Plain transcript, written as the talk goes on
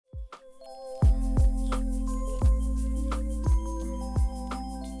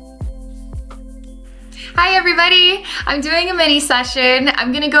Hi everybody! I'm doing a mini session.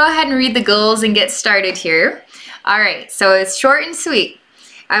 I'm gonna go ahead and read the goals and get started here. Alright, so it's short and sweet.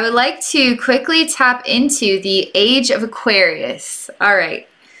 I would like to quickly tap into the Age of Aquarius. Alright,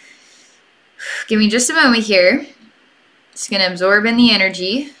 give me just a moment here. Just gonna absorb in the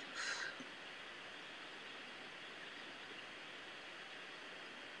energy.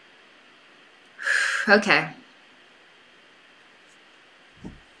 Okay.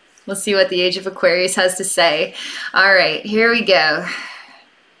 Let's see what the Age of Aquarius has to say. All right, here we go.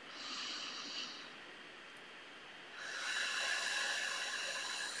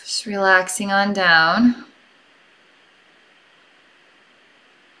 Just relaxing on down.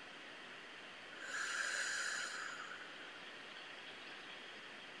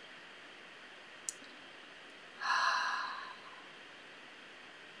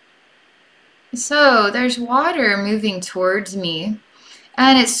 So there's water moving towards me.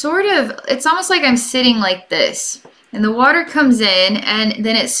 And it's almost like I'm sitting like this. And the water comes in and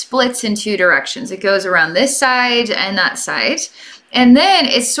then it splits in two directions. It goes around this side and that side. And then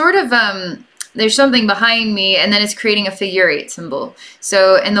it's there's something behind me and then it's creating a figure 8 symbol.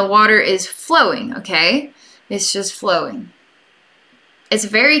 So, and the water is flowing, okay? It's just flowing. It's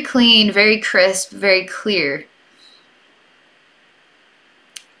very clean, very crisp, very clear.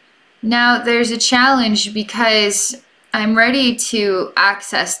 Now there's a challenge because I'm ready to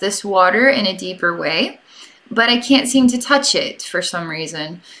access this water in a deeper way, but I can't seem to touch it for some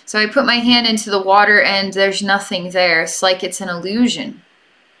reason. So I put my hand into the water and there's nothing there. It's like it's an illusion.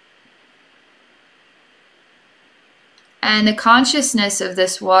 And the consciousness of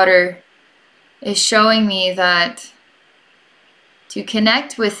this water is showing me that to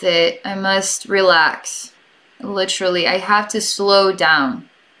connect with it, I must relax. Literally, I have to slow down.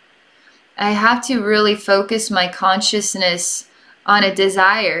 I have to really focus my consciousness on a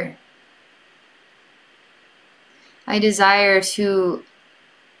desire. I desire to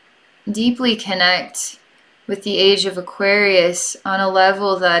deeply connect with the Age of Aquarius on a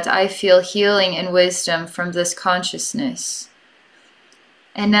level that I feel healing and wisdom from this consciousness.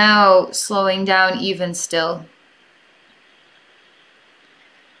 And now slowing down even still.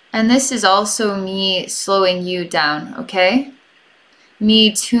 And this is also me slowing you down, okay?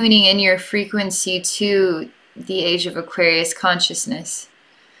 Me tuning in your frequency to the Age of Aquarius consciousness.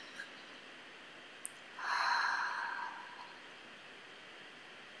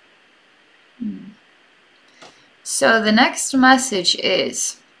 So the next message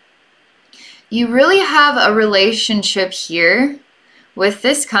is, you really have a relationship here with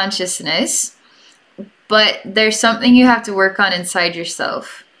this consciousness, but there's something you have to work on inside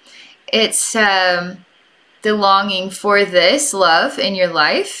yourself. It's the longing for this love in your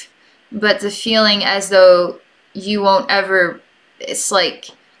life, but the feeling as though you won't ever, it's like,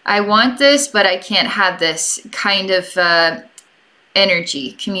 I want this, but I can't have this kind of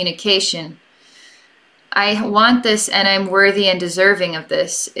energy, communication. I want this and I'm worthy and deserving of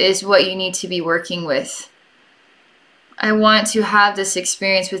this is what you need to be working with. I want to have this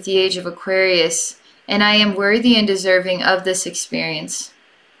experience with the Age of Aquarius, and I am worthy and deserving of this experience.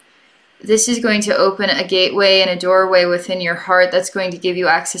 This is going to open a gateway and a doorway within your heart that's going to give you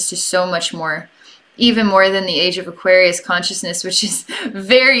access to so much more, even more than the Age of Aquarius consciousness, which is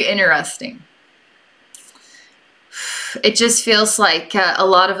very interesting. It just feels like a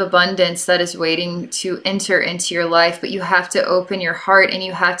lot of abundance that is waiting to enter into your life, but you have to open your heart and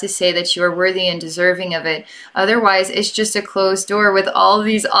you have to say that you are worthy and deserving of it. Otherwise, it's just a closed door with all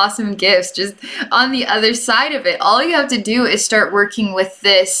these awesome gifts just on the other side of it. All you have to do is start working with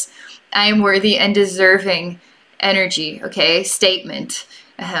this I am worthy and deserving energy, okay? Statement,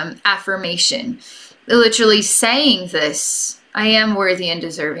 affirmation. Literally saying this, I am worthy and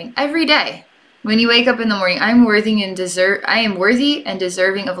deserving every day. When you wake up in the morning, I am worthy and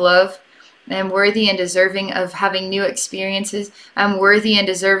deserving of love. I am worthy and deserving of having new experiences. I'm worthy and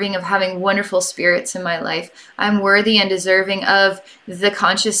deserving of having wonderful spirits in my life. I'm worthy and deserving of the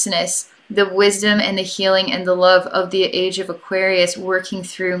consciousness, the wisdom and the healing and the love of the Age of Aquarius working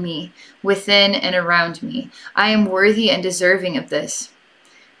through me, within and around me. I am worthy and deserving of this.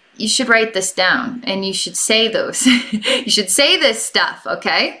 You should write this down and you should say those. You should say this stuff,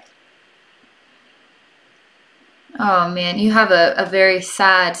 okay? Oh man, you have a very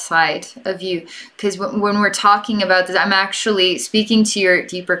sad side of you, because when we're talking about this, I'm actually speaking to your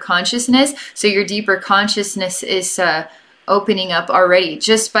deeper consciousness. So your deeper consciousness is opening up already.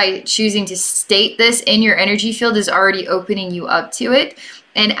 Just by choosing to state this in your energy field is already opening you up to it.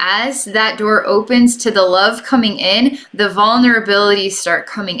 And as that door opens to the love coming in, the vulnerabilities start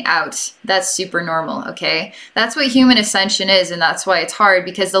coming out. That's super normal, okay? That's what human ascension is, and that's why it's hard,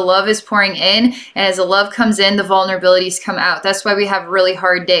 because the love is pouring in, and as the love comes in, the vulnerabilities come out. That's why we have really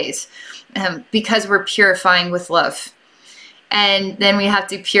hard days, because we're purifying with love. And then we have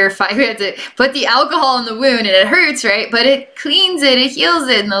to purify, we have to put the alcohol in the wound, and it hurts, right? But it cleans it, it heals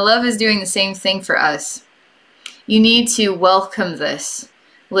it, and the love is doing the same thing for us. You need to welcome this,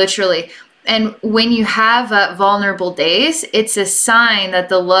 literally. And when you have vulnerable days, it's a sign that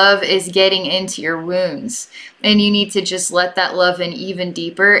the love is getting into your wounds. And you need to just let that love in even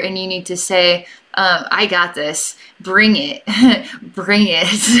deeper, and you need to say, I got this. Bring it. Bring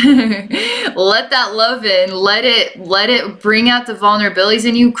it. Let that love in. Let it bring out the vulnerabilities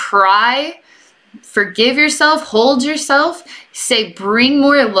in you. Cry. Forgive yourself. Hold yourself. Say, bring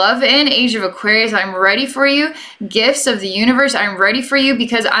more love in. Age of Aquarius, I'm ready for you. Gifts of the universe, I'm ready for you,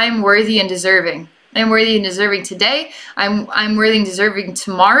 because I'm worthy and deserving. I'm worthy and deserving today. I'm worthy and deserving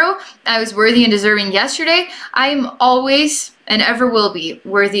tomorrow. I was worthy and deserving yesterday. I'm always and ever will be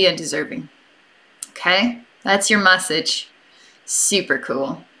worthy and deserving. Okay? That's your message. Super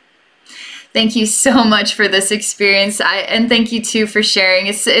cool. Thank you so much for this experience. And thank you too for sharing.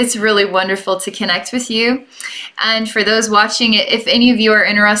 It's really wonderful to connect with you. And for those watching it, if any of you are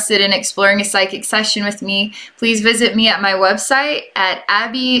interested in exploring a psychic session with me, please visit me at my website at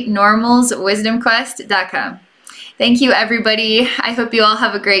abbeynormalswisdomquest.com. Thank you, everybody. I hope you all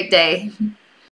have a great day.